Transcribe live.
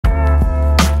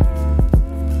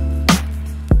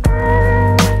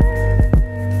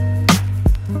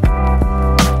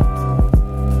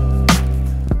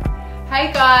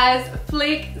guys,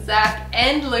 Flick, Zach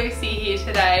and Lucy here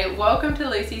today. Welcome to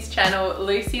Lucy's channel,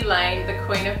 Lucy Lane, the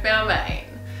Queen of Balmain.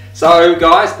 So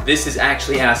guys, this is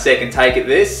actually our second take at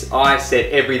this. I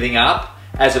set everything up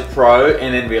as a pro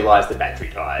and then realised the battery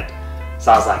died.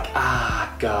 So I was like,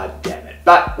 god damn it.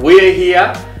 But we're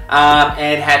here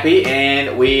and happy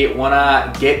and we want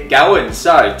to get going.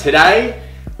 So today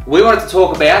we wanted to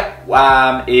talk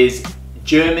about is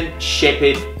German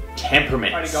Shepherd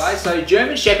Temperaments. Alrighty guys, so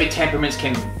German Shepherd Temperaments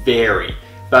can vary,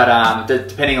 but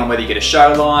depending on whether you get a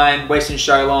show line, Western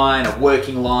show line, a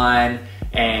working line,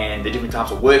 and the different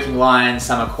types of working lines,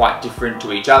 some are quite different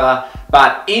to each other.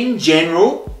 But in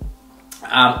general,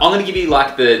 I'm going to give you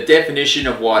like the definition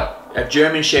of what a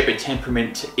German Shepherd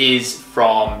temperament is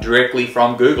directly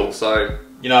from Google. So,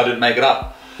 you know, I didn't make it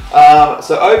up.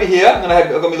 So over here, I've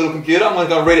got my little computer, I'm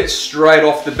going to read it straight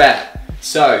off the bat.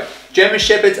 So, German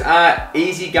Shepherds are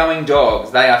easygoing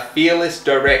dogs. They are fearless,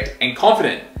 direct, and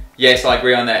confident. Yes, I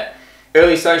agree on that.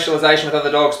 Early socialization with other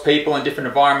dogs, people, and different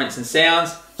environments and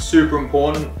sounds, super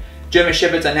important. German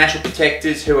Shepherds are natural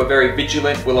protectors who are very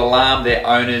vigilant, will alarm their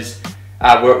owners,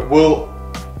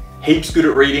 heaps good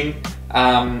at reading.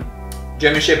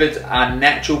 German Shepherds are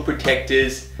natural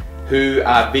protectors who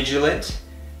are vigilant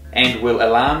and will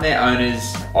alarm their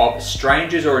owners of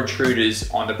strangers or intruders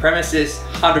on the premises.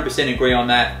 100% agree on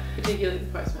that. Particularly the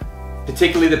postman.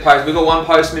 Particularly the postman. We've got one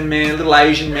postman man, a little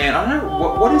Asian man. I don't know,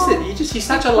 what is it? He's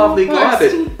such a lovely guy,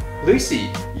 but Lucy,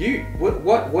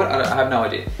 what? I have no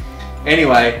idea.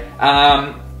 Anyway,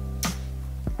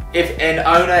 if an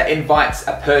owner invites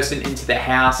a person into the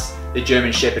house, the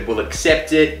German Shepherd will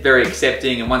accept it, very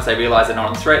accepting, and once they realise they're not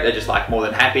on threat, they're just like more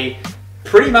than happy.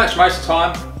 Pretty much most of the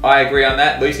time, I agree on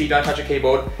that. Lucy, don't touch a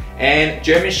keyboard. And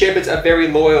German Shepherds are very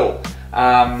loyal,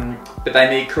 but they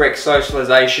need correct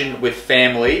socialization with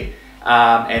family,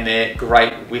 and they're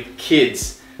great with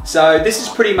kids. So this is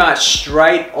pretty much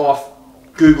straight off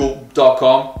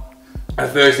google.com. The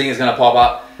first thing is going to pop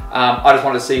up. I just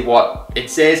wanted to see what it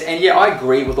says. And yeah, I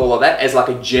agree with all of that as like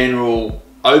a general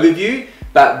overview.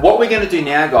 But what we're going to do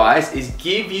now, guys, is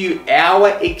give you our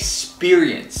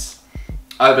experience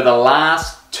over the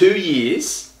last 2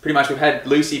 years. Pretty much we've had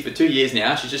Lucy for 2 years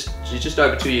now. She's just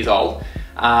over 2 years old,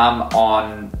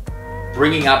 on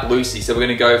bringing up Lucy. So we're going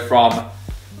to go from,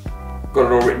 got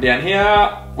it all written down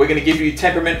here. We're going to give you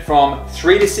temperament from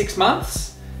 3 to 6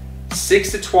 months,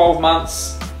 6 to 12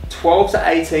 months, 12 to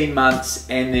 18 months,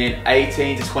 and then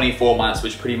 18 to 24 months,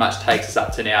 which pretty much takes us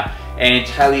up to now, and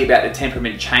tell you about the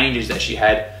temperament changes that she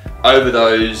had over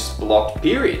those blocked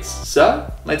periods.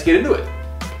 So let's get into it.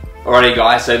 Alrighty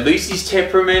guys, so Lucy's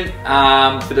temperament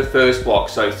for the first block,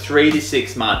 so 3 to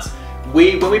 6 months.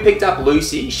 When we picked up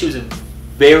Lucy, she was a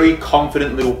very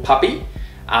confident little puppy.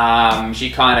 She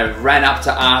kind of ran up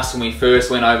to us when we first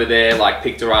went over there, like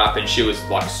picked her up, and she was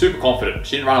like super confident.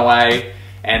 She didn't run away.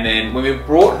 And then when we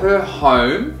brought her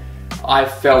home, I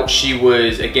felt she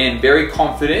was, again, very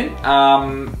confident.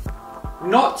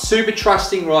 Not super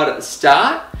trusting right at the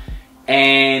start,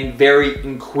 and very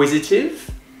inquisitive.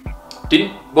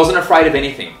 Wasn't afraid of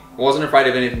anything. Wasn't afraid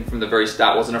of anything from the very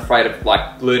start. Wasn't afraid of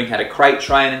like learning how to crate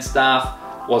train and stuff.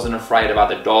 Wasn't afraid of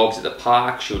other dogs at the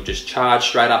park. She would just charge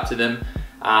straight up to them,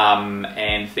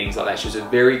 and things like that. She was a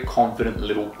very confident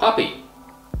little puppy.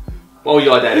 What were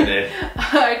your dad in there?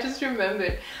 I just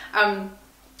remembered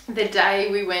the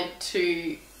day we went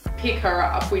to pick her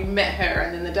up. We'd met her,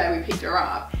 and then the day we picked her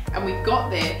up, and we got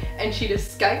there, and she'd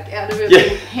escaped out of her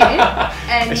little pen,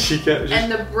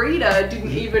 and the breeder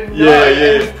didn't even know.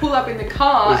 And we pull up in the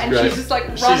car, and she's just like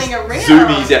running around.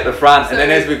 Zoomies at the front, so, and then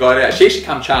as we got out, she should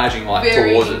come charging like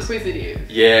towards us. Very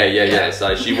inquisitive. Yeah.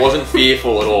 So she wasn't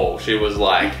fearful at all. She was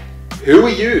like, "Who are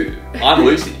you? I'm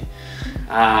Lucy."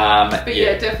 But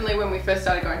yeah, definitely when we first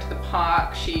started going to the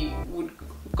park, she would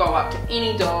go up to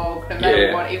any dog, no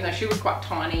matter what, even though she was quite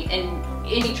tiny, and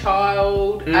any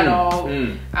child, adult.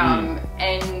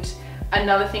 And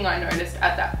another thing I noticed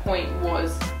at that point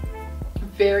was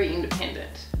very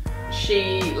independent.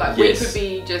 She, like, we could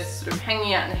be just sort of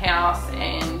hanging out in the house,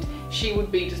 and she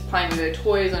would be just playing with her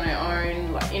toys on her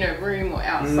own, like in her room or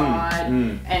outside,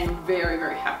 and very,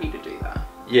 very happy to do that.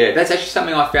 Yeah, that's actually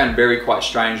something I found quite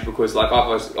strange, because like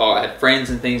I had friends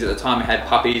and things at the time who had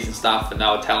puppies and stuff, and they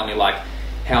were telling me like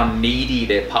how needy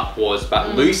their pup was.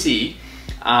 But Lucy,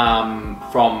 as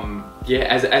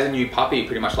a new puppy,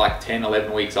 pretty much like 10,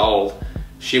 11 weeks old,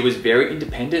 she was very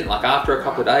independent. Like after a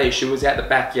couple of days, she was out the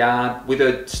backyard with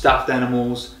her stuffed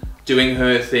animals, doing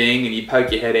her thing, and you poke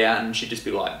your head out and she'd just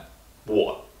be like,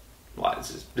 "What? like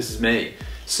this is me.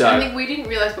 So I think we didn't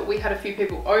realise, but we had a few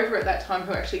people over at that time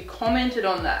who actually commented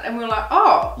on that, and we were like,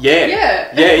 oh, yeah,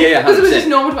 because it was just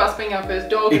normal to us being our first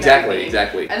dog. Exactly. And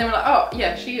then we're like, oh,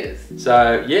 yeah, she is.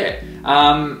 So yeah,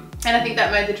 and I think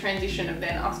that made the transition of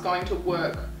then us going to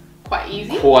work quite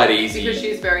easy. Because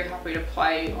she's very happy to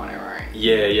play on her own.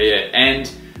 Yeah. And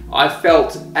I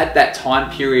felt at that time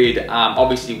period,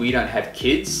 obviously we don't have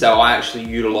kids, so I actually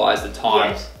utilised the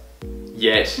time.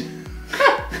 Yet.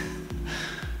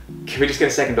 Can we just get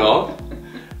a second dog?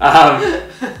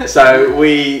 So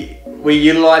we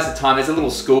utilised the time. There's a little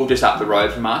school just up the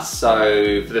road from us.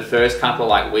 So for the first couple of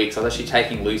like weeks, I was actually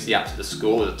taking Lucy up to the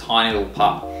school as a tiny little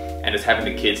pup, and just having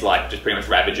the kids like just pretty much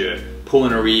ravage her,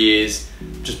 pulling her ears,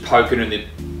 just poking her in the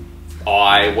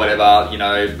eye, whatever, you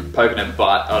know, poking her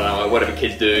butt. I don't know, whatever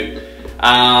kids do.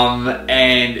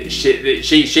 And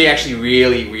she actually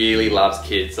really loves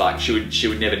kids. Like she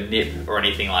would never nip or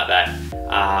anything like that.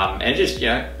 And just, you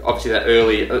know, obviously that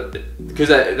early, because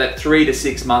that 3 to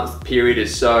 6 month period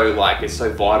is so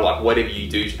vital. Like whatever you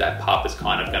do to that pup is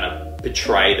kind of going to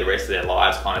portray the rest of their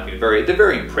lives. Kind of, they're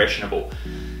very impressionable.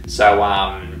 So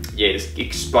yeah, just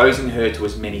exposing her to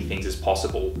as many things as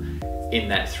possible in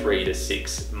that 3 to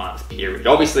 6 month period.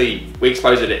 Obviously, we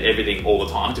expose her to everything all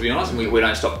the time, to be honest, and we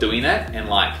don't stop doing that. And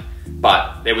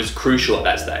but it was crucial at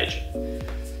that stage.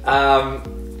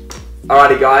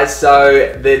 Alrighty guys,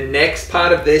 so the next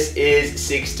part of this is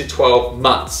 6 to 12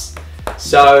 months.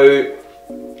 So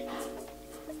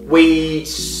we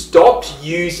stopped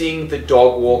using the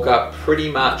dog walker pretty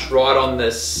much right on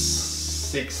the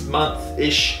 6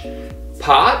 month-ish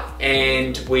part,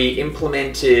 and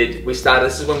this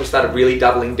is when we started really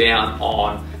doubling down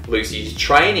on Lucy's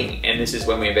training, and this is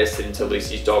when we invested into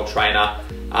Lucy's dog trainer,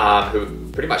 who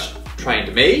pretty much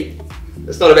trained me.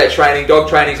 It's not about training, dog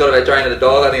training is not about training the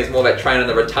dog. I think it's more about training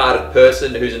the retarded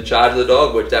person who's in charge of the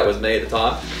dog, which that was me at the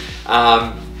time.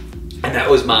 And that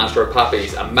was Master of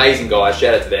Puppies. Amazing guys,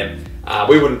 shout out to them.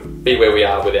 We wouldn't be where we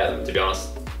are without them, to be honest.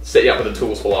 Set you up with the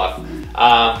tools for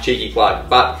life. Cheeky plug.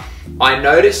 But I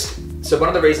noticed, so one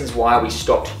of the reasons why we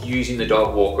stopped using the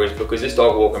dog walker is because this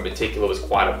dog walker in particular was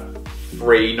quite a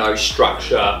free, no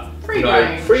structure, free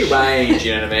range,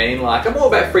 you know what I mean? Like, I'm all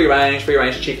about free range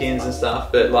chickens and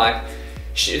stuff, but like,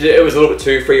 it was a little bit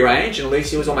too free range, and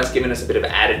Lucy was almost giving us a bit of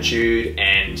attitude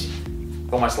and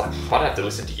almost like, I'd have to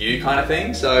listen to you kind of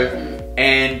thing. So,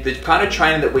 and the kind of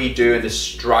training that we do and the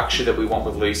structure that we want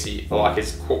with Lucy, like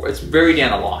it's very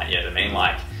down the line, you know what I mean?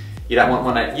 Like, you don't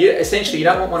want essentially you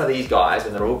don't want one of these guys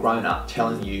when they're all grown up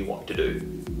telling you what to do,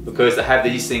 because they have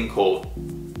these thing called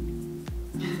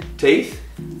teeth.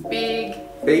 Big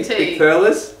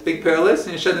pearlers.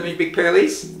 And you show them your big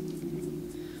pearlies.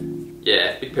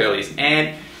 Yeah, big pearlies.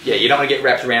 And yeah, you don't want to get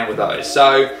wrapped around with those.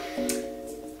 So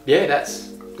yeah, that's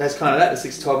kind of that, the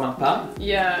 6 to 12 month part.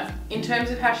 Yeah, in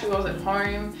terms of how she was at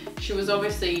home, she was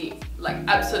obviously like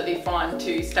absolutely fine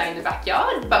to stay in the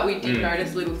backyard, but we did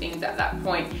notice little things at that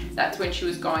point. That's when she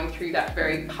was going through that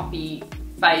very puppy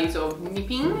phase of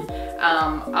nipping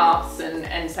us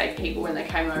and say people when they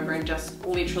came over and just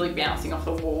literally bouncing off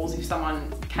the walls if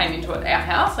someone came into our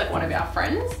house, like one of our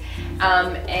friends.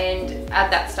 And at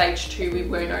that stage too, we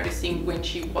were noticing when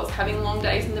she was having long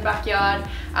days in the backyard,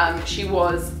 she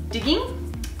was digging.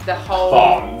 The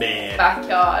whole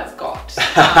backyard got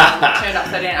turned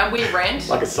upside down, and we rent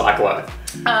like a cyclone.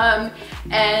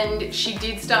 And she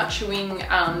did start chewing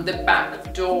the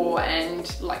back door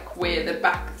and like where the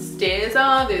back stairs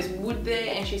are, there's wood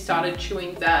there, and she started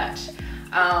chewing that.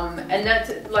 And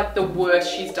that's like the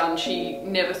worst she's done. She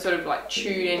never sort of like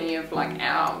chewed any of like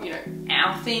our, you know,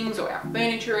 our things or our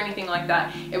furniture or anything like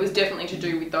that. It was definitely to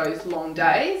do with those long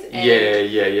days. And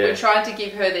yeah. We tried to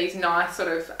give her these nice sort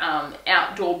of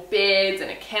outdoor beds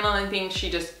and a kennel and things. She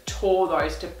just tore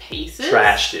those to pieces.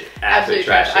 Trashed it. Absolutely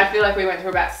trashed it. I feel like we went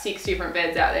through about 6 different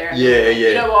beds out there. And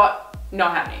you know what?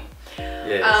 Not happening.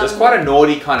 Yeah, so it's quite a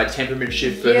naughty kind of temperament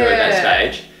shift for her at that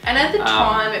stage. And at the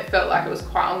time, it felt like it was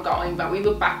quite ongoing, but we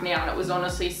look back now and it was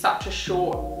honestly such a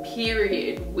short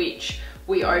period which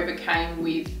we overcame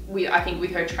with I think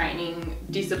with her training,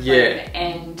 discipline,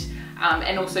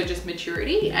 and also just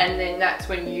maturity. And then that's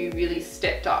when you really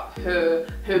stepped up her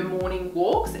morning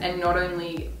walks, and not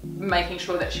only making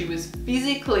sure that she was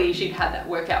physically, she'd had that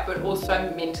workout, but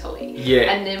also mentally.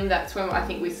 Yeah. And then that's when I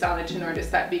think we started to notice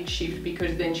that big shift,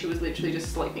 because then she was literally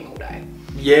just sleeping all day.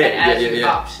 And as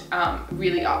we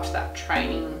really upped that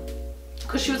training,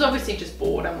 because she was obviously just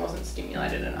bored and wasn't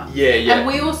stimulated enough. And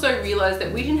we also realised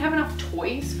that we didn't have enough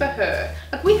toys for her.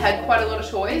 Like, we had quite a lot of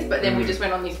toys, but then we just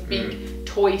went on this big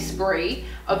toy spree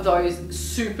of those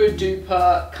super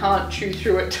duper can't chew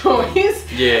through it toys.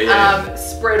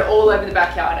 Spread all over the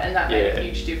backyard, and that made a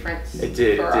huge difference. It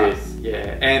did.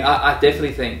 Yeah, and I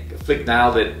definitely think Flick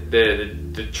nailed it.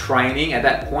 The training at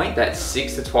that point, that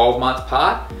 6 to 12 month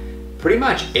part, pretty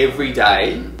much every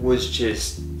day was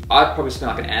just, I'd probably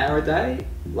spend like an hour a day.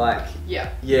 Like,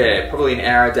 probably an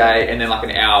hour a day, and then like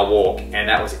an hour walk, and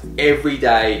that was every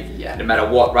day, no matter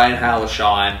what, rain, hail or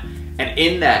shine. And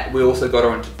in that, we also got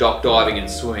her into dock diving and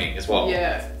swimming as well.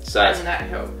 So and that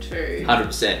helped too.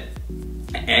 100%.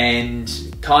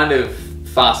 And kind of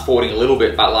fast forwarding a little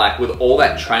bit, but like with all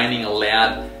that training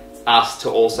allowed us to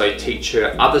also teach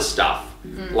her other stuff,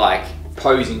 like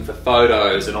posing for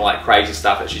photos and all that crazy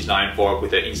stuff that she's known for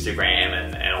with her Instagram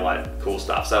and all that cool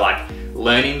stuff. So like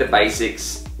learning the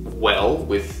basics well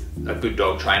with a good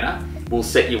dog trainer will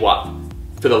set you up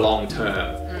for the long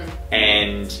term.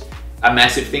 And a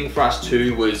massive thing for us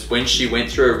too was when she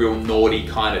went through a real naughty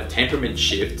kind of temperament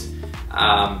shift,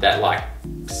 that like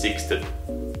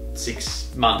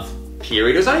 6 month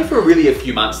period. It was only for really a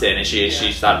few months then, and she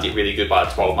started to get really good by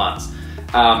the 12 months.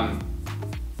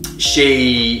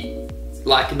 She,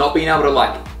 like, not being able to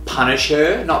like punish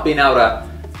her, not being able to,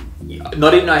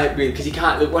 not even know, because you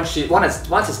can't, once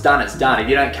it's done, it's done. If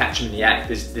you don't catch them in the act,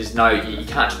 there's no, you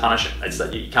can't just punish them. It's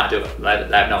like, you can't do it.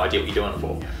 They have no idea what you're doing it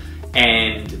for.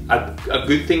 And a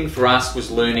good thing for us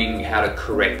was learning how to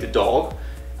correct the dog,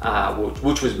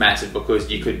 which was massive,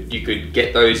 because you could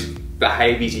get those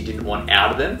behaviours you didn't want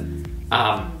out of them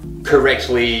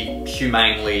correctly,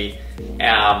 humanely.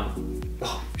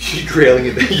 She's growling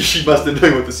at me. She must have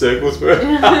known what the circles were.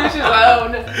 She's like, oh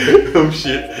no. Oh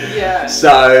shit. Yeah.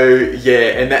 So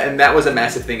yeah, and that was a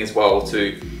massive thing as well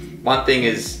too. One thing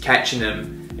is catching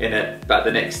them in it, but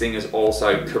the next thing is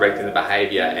also correcting the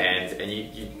behaviour, and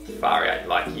you far out,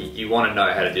 like you want to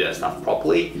know how to do that stuff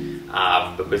properly,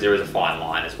 because there is a fine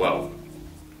line as well.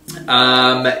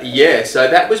 Yeah, so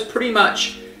that was pretty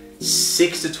much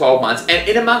 6 to 12 months, and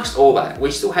in amongst all that, we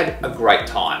still had a great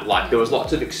time. Like, there was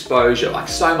lots of exposure, like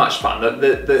so much fun.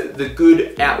 The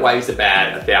good outweighs the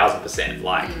bad 1000%.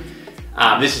 Like,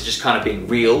 this is just kind of being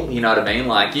real, you know what I mean?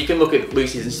 Like, you can look at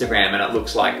Lucy's Instagram and it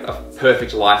looks like a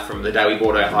perfect life from the day we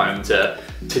brought her home to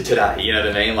today, you know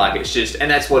what I mean? Like, it's just,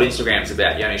 and that's what Instagram's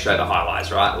about. You only show the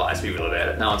highlights, right? Like, let's be real about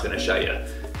it. No one's going to show you,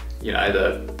 you know,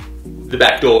 the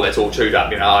back door that's all chewed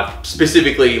up. You know, I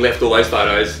specifically left all those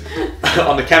photos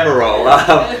on the camera roll.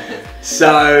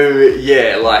 So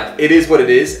yeah, like, it is what it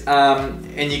is.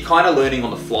 And you're kind of learning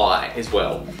on the fly as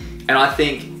well. And I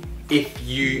think if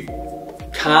you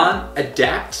can't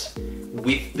adapt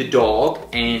with the dog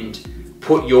and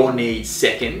put your needs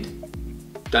second,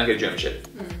 don't get a German Shepherd.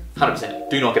 100%.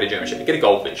 Do not get a German Shepherd. Get a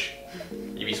goldfish.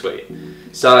 You'd be sweet.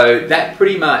 So that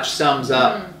pretty much sums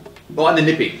up. Oh, and the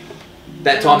nipping.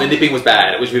 That time the nipping was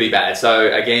bad. It was really bad.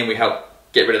 So again, we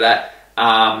helped get rid of that.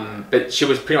 But she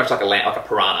was pretty much like a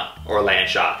piranha or a land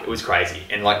shark. It was crazy,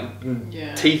 and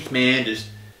like teeth, man, just.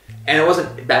 And it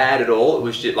wasn't bad at all. It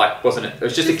was just like, wasn't it? It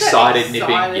was just excited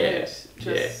nipping. Yeah.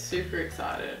 Just super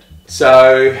excited.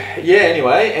 So yeah,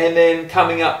 anyway, and then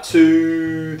coming up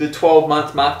to the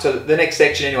 12-month mark, so the next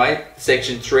section anyway,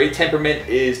 section 3, temperament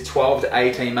is 12 to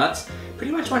 18 months.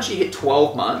 Pretty much once you hit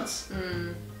 12 months,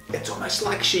 it's almost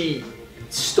like she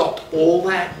stopped all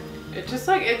that. It's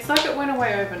like it went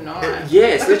away overnight. Yeah,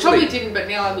 it's like, it probably didn't, but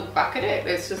now I look back at it,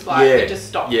 it's just like it just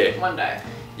stopped one day.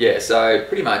 Yeah, so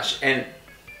pretty much, and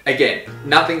again,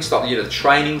 nothing stopped. You know, the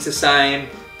training's the same.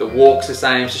 The walk's the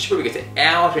same, so she probably gets an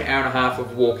hour to hour and a half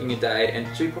of walking a day, and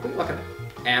so probably like an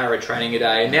hour of training a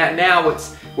day. And now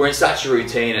we're in such a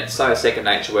routine, it's so second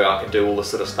nature where I can do all this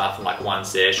sort of stuff in like one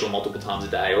session or multiple times a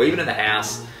day, or even in the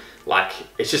house. Like,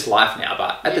 it's just life now,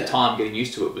 but at the time, getting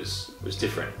used to it was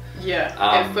different.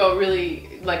 Yeah, it felt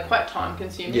really like quite time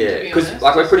consuming. Yeah, because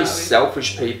like we're pretty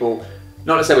selfish people.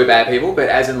 Not to say we're bad people, but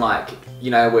as in like,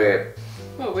 you know, we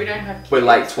don't have kids, we're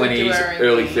late 20s,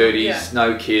 early 30s,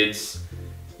 no kids.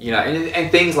 You know,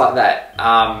 and things like that,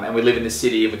 and we live in the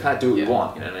city and we kind of do what we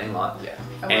want, you know what I mean? Like,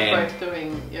 and we're both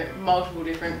doing multiple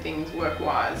different things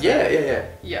work-wise.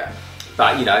 Yeah.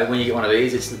 But you know, when you get one of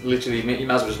these, it's literally, you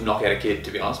might as well just knock out a kid,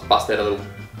 to be honest. Bust out a little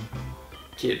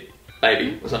kid,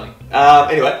 baby, or something.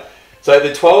 Anyway, so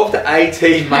the 12 to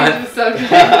 18 month,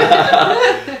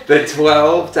 the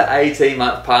 12 to 18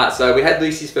 month part. So we had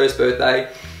Lucy's first birthday,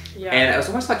 and it was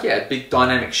almost like a big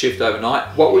dynamic shift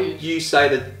overnight. What would you say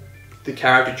that the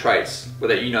character traits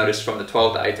that you noticed from the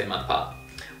 12 to 18 month part?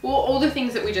 Well, all the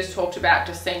things that we just talked about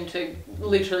just seemed to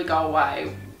literally go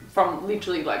away from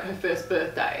literally like her first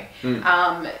birthday.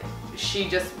 She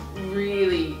just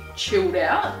really chilled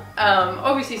out.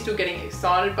 Obviously still getting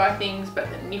excited by things, but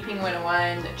the nipping went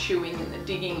away and the chewing and the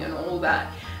digging and all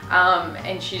that.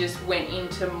 And she just went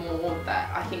into more of that.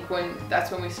 I think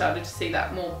that's when we started to see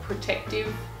that more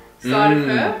protective side of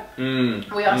her.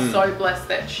 We are so blessed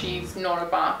that she's not a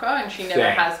barker, and she never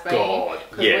has been,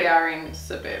 because we are in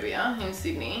suburbia in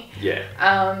Sydney.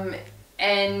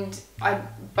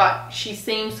 But she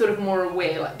seems sort of more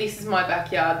aware, like, this is my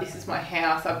backyard, this is my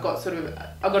house, I've got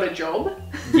a job.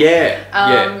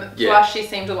 Plus she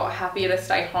seemed a lot happier to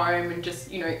stay home and just,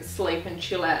 you know, sleep and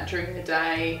chill out during the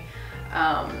day.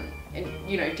 And,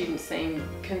 you know, didn't seem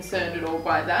concerned at all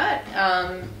by that.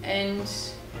 And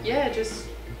yeah, just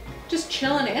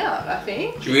chilling out, I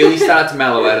think. She really started to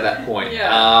mellow out at that point.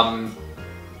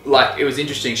 Like, it was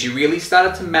interesting, she really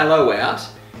started to mellow out.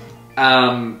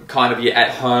 Kind of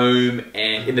at home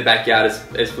and in the backyard,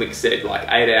 as Flick said, like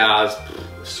 8 hours,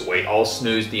 sweet, I'll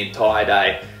snooze the entire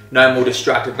day. No more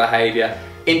destructive behaviour.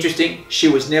 Interesting, she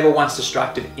was never once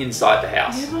destructive inside the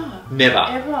house. Never.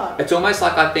 Ever. It's almost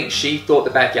like, I think she thought the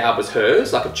backyard was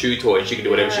hers, like a chew toy, and she could do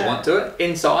whatever she wanted to it.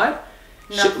 Inside,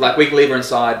 like we could leave her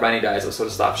inside, rainy days, that sort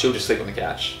of stuff, she'll just sleep on the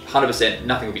couch. 100%,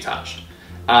 nothing will be touched.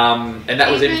 And that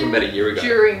was even from about a year ago.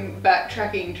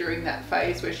 Backtracking during that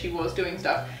phase where she was doing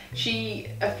stuff,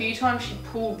 a few times she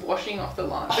pulled washing off the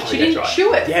line, but she didn't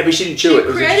chew it. Yeah, but she didn't chew it.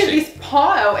 She created this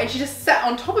pile and she just sat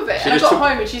on top of it. And I got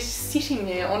home and she's sitting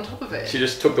there on top of it. She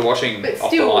just took the washing off the line. But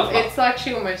still, it's like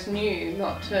she almost knew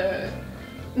not to.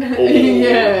 But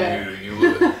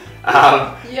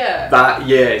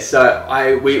yeah,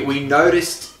 so we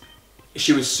noticed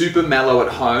she was super mellow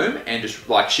at home and just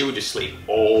like she would just sleep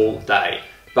all day.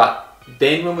 But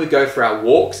then when we go for our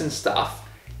walks and stuff,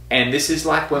 and this is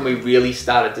like when we really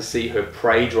started to see her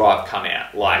prey drive come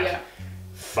out, like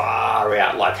far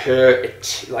out, like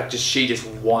she just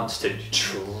wants to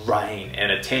train,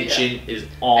 and attention is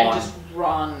on. And just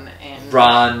run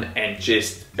and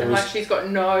just. And like she's got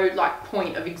no like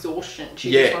point of exhaustion.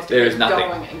 She just wants to keep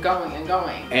going and going and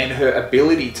going. And her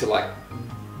ability to like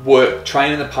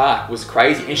train in the park was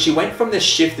crazy. And she went from this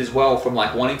shift as well, from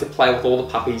like wanting to play with all the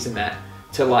puppies and that,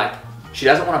 to like, she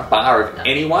doesn't want a bar of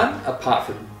anyone apart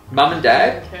from mum and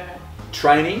dad,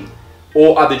 training,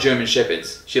 or other German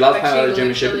Shepherds. She loves playing with other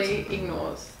German Shepherds.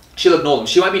 She'll ignore them.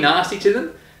 She won't be nasty to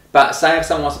them, but say if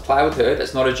someone wants to play with her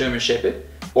that's not a German Shepherd,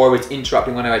 or it's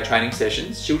interrupting one of our training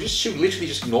sessions, she'll literally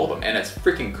just ignore them, and it's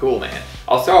freaking cool, man.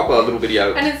 I'll throw up a little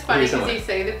video. And it's funny because you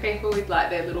see the people with like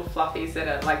their little fluffies that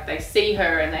are like, they see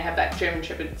her and they have that German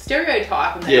Shepherd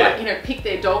stereotype, and they like, you know, pick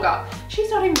their dog up. She's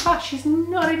not even fussed. She's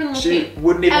not even looking. She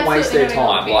wouldn't even waste their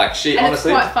time. Like she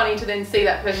honestly. And it's quite funny to then see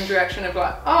that person's reaction of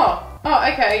like, oh,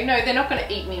 okay, no, they're not going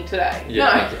to eat me today.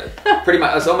 No. Pretty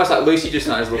much. It's almost like Lucy just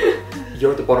knows, look,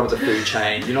 you're at the bottom of the food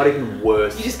chain. You're not even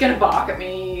worth. You're just going to bark at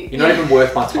me. You're not even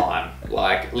worth my time.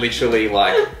 Like, literally,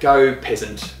 like, go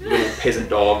peasant, little peasant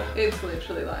dog. It's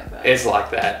literally like that. It's like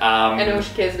that. And all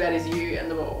she cares about is you and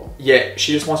the ball. Yeah,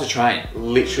 she just wants to train.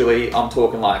 Literally, I'm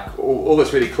talking like all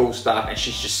this really cool stuff, and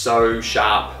she's just so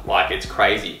sharp. Like, it's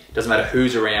crazy. Doesn't matter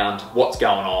who's around, what's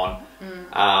going on.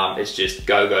 It's just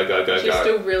go. She's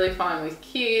still really fine with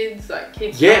kids. Like,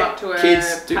 kids come up to her,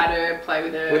 pat her, play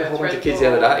with her. We had a whole bunch of kids the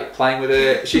other day playing with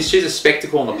her. She's a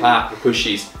spectacle in the park because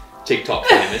she's TikTok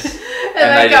famous.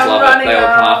 and they just love it. They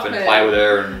all come up and play with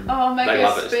her, and they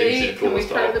love it. Speak, can we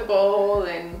throw the ball?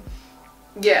 And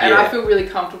and I feel really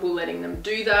comfortable letting them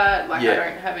do that. Like, I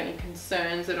don't have any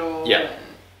concerns at all. And,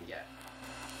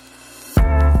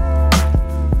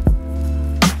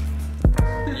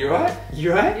 You right?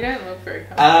 You right? You don't look very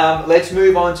comfortable. Let's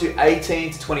move on to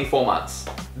 18 to 24 months.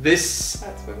 That's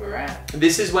where we're at.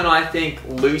 This is when I think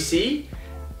Lucy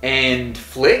and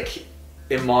Flick,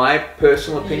 in my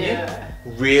personal opinion,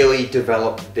 really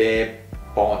developed their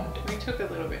bond. We took a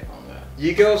little bit longer.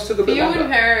 You girls took a bit longer. For you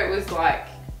and her, it was like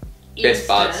best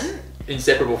buds,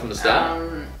 inseparable from the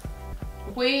start.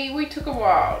 We took a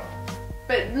while,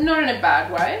 but not in a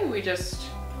bad way. We just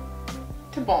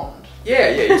to bond. Yeah,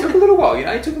 it took a little while, you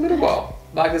know, it took a little while.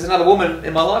 Like, there's another woman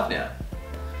in my life now.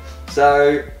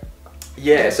 So,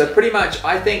 yeah, so pretty much,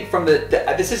 I think from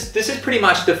this is pretty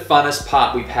much the funnest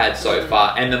part we've had so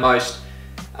far, and the most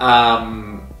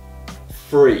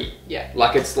free. Yeah.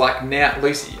 Like, it's like now,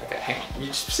 Lucy, okay, hang on, you're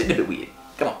just sitting a bit weird.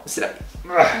 Come on, sit up.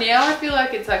 Now I feel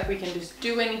like it's like we can just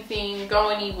do anything, go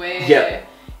anywhere. Yeah.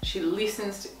 She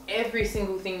listens to every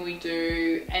single thing we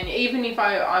do, and even if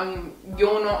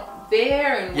you're not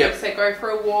there and we say go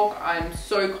for a walk, I'm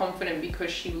so confident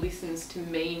because she listens to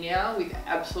me now with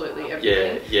absolutely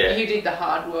everything. Yeah. You did the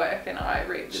hard work and I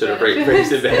reaped the sort benefits. of reaped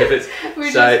the benefits. Which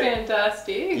is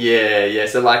fantastic. Yeah.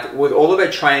 So like with all of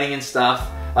her training and stuff,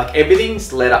 like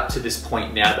everything's led up to this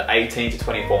point now, the 18 to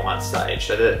 24 month stage.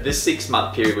 So this 6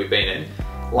 month period we've been in,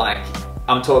 like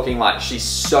I'm talking like she's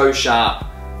so sharp,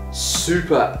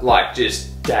 super like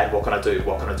just, Dad, what can I do?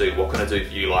 What can I do? What can I do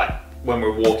for you? Like when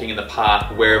we're walking in the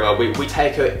park, wherever, we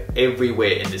take her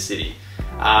everywhere in the city.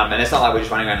 And it's not like we're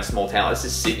just running around a small town. This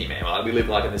is Sydney, man. Like we live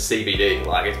like in the CBD,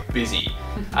 like it's busy.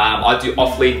 I do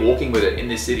off-lead walking with her in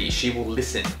the city. She will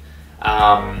listen.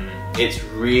 It's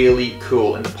really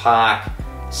cool in the park,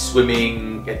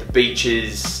 swimming at the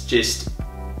beaches, just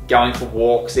going for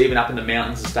walks, even up in the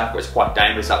mountains and stuff where it's quite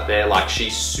dangerous up there. Like she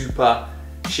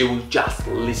will just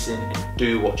listen and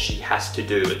do what she has to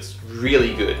do. It's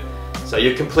really good. So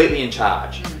you're completely in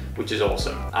charge, which is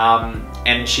awesome.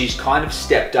 And she's kind of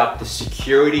stepped up the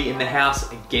security in the house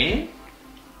again,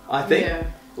 I think. Yeah.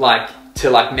 Like to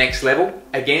like next level.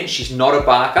 Again, she's not a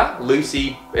barker.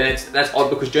 Lucy, and that's odd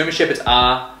because German Shepherds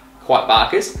are quite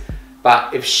barkers.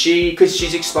 But because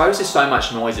she's exposed to so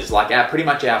much noises, like pretty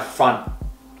much our front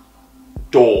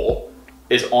door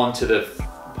is onto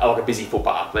like a busy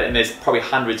footpath, and there's probably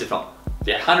hundreds of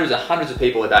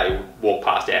people a day who walk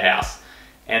past our house,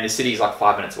 and the city's like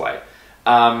 5 minutes away.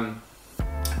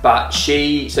 But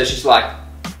she's like,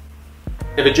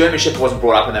 if a German Shepherd wasn't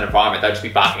brought up in that environment, they'd just be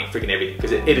barking and freaking everything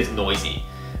because it is noisy.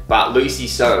 But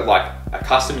Lucy's so like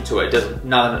accustomed to it,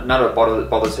 none of it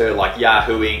bothers her, like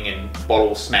yahooing and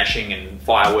bottle smashing and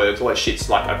fireworks, all that shit's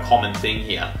like a common thing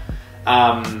here.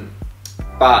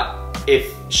 But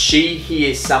if she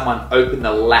hears someone open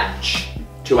the latch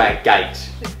to our gate,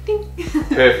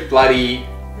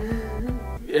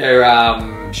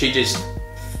 she just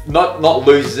not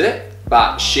loses it,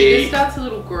 but she just starts a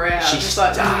little growl. She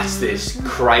starts this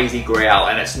crazy growl,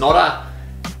 and it's not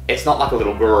like a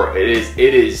little growl. It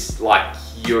is like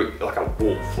you're like a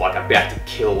wolf, like about to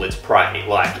kill its prey.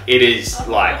 Like it is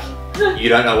like you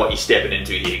don't know what you're stepping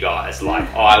into here, guys. Like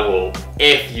I will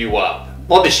F you up.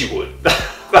 Not that she would.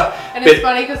 And it's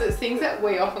funny because it's things that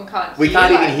we often can't hear. We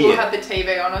can't even hear. We'll have the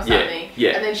TV on or something,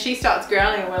 and then she starts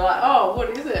growling and we're like, oh, what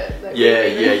is it? Like,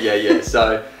 yeah.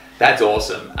 So that's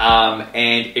awesome.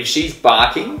 And if she's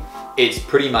barking, it's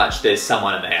pretty much there's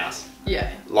someone in the house.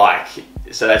 Yeah. Like,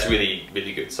 so that's really,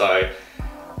 really good. So,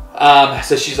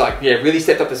 so she's like, really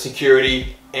stepped up the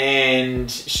security, and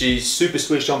she's super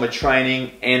switched on with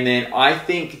training. And then I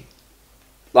think,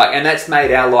 like, and that's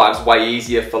made our lives way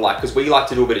easier for like, because we like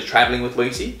to do a bit of traveling with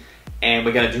Lucy, and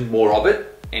we're going to do more of it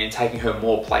and taking her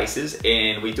more places.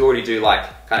 And we already do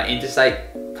like kind of interstate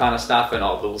kind of stuff and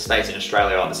little states in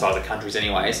Australia on the side of the countries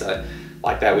anyway. So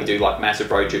like that, we do like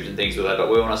massive road trips and things with her, but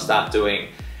we want to start doing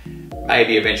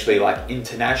maybe eventually like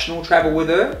international travel with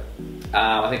her.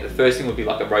 I think the first thing would be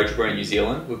like a road trip around New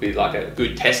Zealand would be like a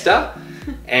good tester,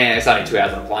 and it's only 2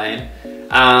 hours on a plane.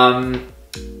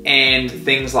 And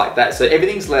things like that. So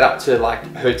everything's led up to like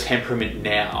her temperament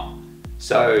now.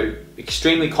 So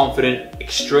extremely confident,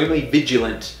 extremely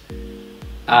vigilant.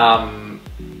 Like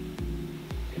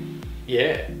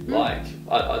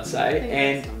I'd say.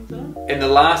 And in the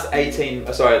last the 18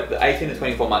 to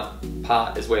 24 month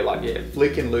part is where like,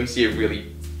 Flick and Lucy have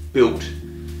really built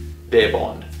their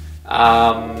bond.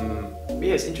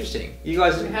 It's interesting. You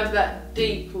guys have that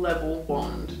deep level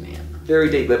bond now. Very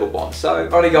deep level bond. So,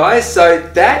 alrighty guys, so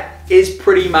that is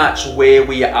pretty much where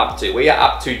we are up to. We are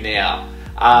up to now.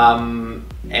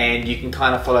 And you can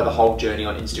kind of follow the whole journey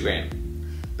on Instagram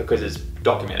because it's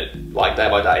documented like day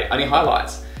by day, only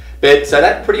highlights. But so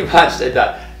that pretty much,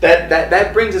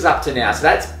 that brings us up to now. So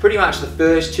that's pretty much the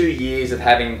first 2 years of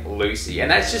having Lucy.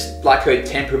 And that's just like her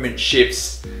temperament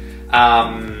shifts,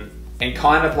 and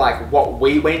kind of like what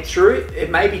we went through.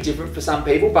 It may be different for some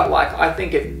people, but like I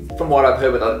think from what I've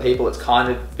heard with other people, it's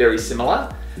kind of very similar.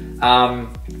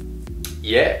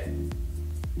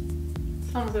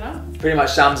 Sums it up. Pretty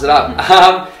much sums it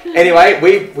up. Anyway,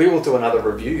 we will do another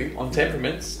review on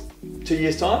temperaments 2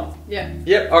 years time. Yeah.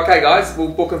 Yep. Okay, guys, we'll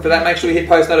book them for that. Make sure you hit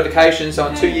post notifications. So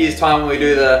in 2 years time, when we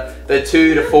do the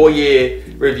 2 to 4 year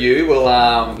review,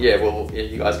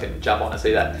 you guys can jump on and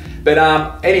see that. But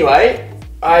anyway,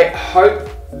 I hope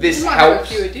this helps. Have a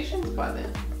few additions by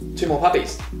then. 2 more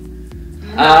puppies.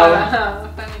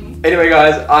 Anyway,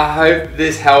 guys, I hope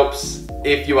this helps.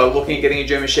 If you are looking at getting a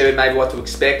German Shepherd, maybe what to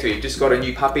expect, or you've just got a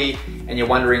new puppy and you're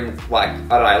wondering, like, I don't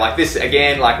know, like this,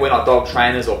 again, like we're not dog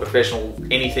trainers or professional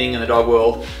anything in the dog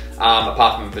world,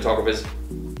 apart from photographers,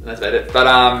 and that's about it. But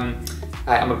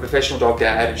hey, I'm a professional dog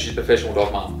dad and she's a professional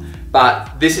dog mum.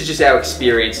 But this is just our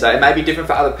experience. So it may be different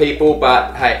for other people,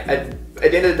 but hey, at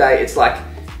the end of the day, it's like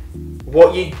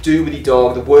what you do with your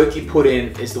dog, the work you put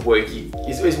in is the work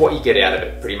is what you get out of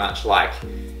it, pretty much. Like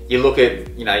you look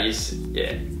at, you know,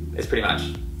 yeah, it's pretty much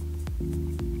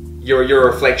you're a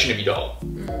reflection of your dog,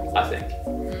 I think.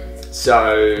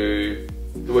 So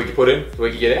the work you put in, the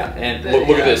work you get out, and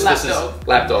look at this. This is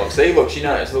lap dog. See, look, she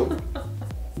knows. Look,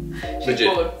 she's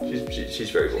bored. She's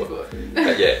very bored.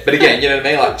 But yeah, but again, you know what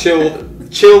I mean? Like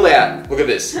chilled out. Look at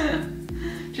this.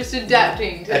 Just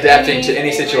adapting to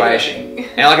any situation.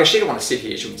 And like if she didn't want to sit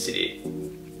here, she wouldn't sit here.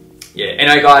 Yeah.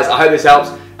 Anyway, guys, I hope this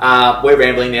helps. We're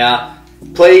rambling now.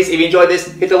 Please, if you enjoyed this,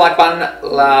 hit the like button,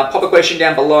 pop a question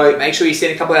down below. Make sure you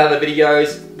send a couple of other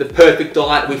videos. The perfect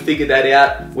diet, we figured that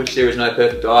out, which there is no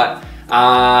perfect diet.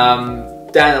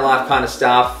 Day in the life kind of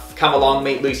stuff. Come along,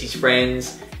 meet Lucy's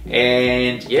friends,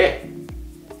 and yeah,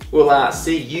 we'll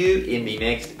see you in the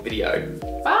next video.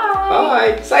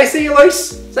 Bye. Bye. Say see you,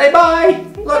 Luce. Say bye.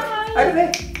 Look, over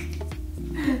there.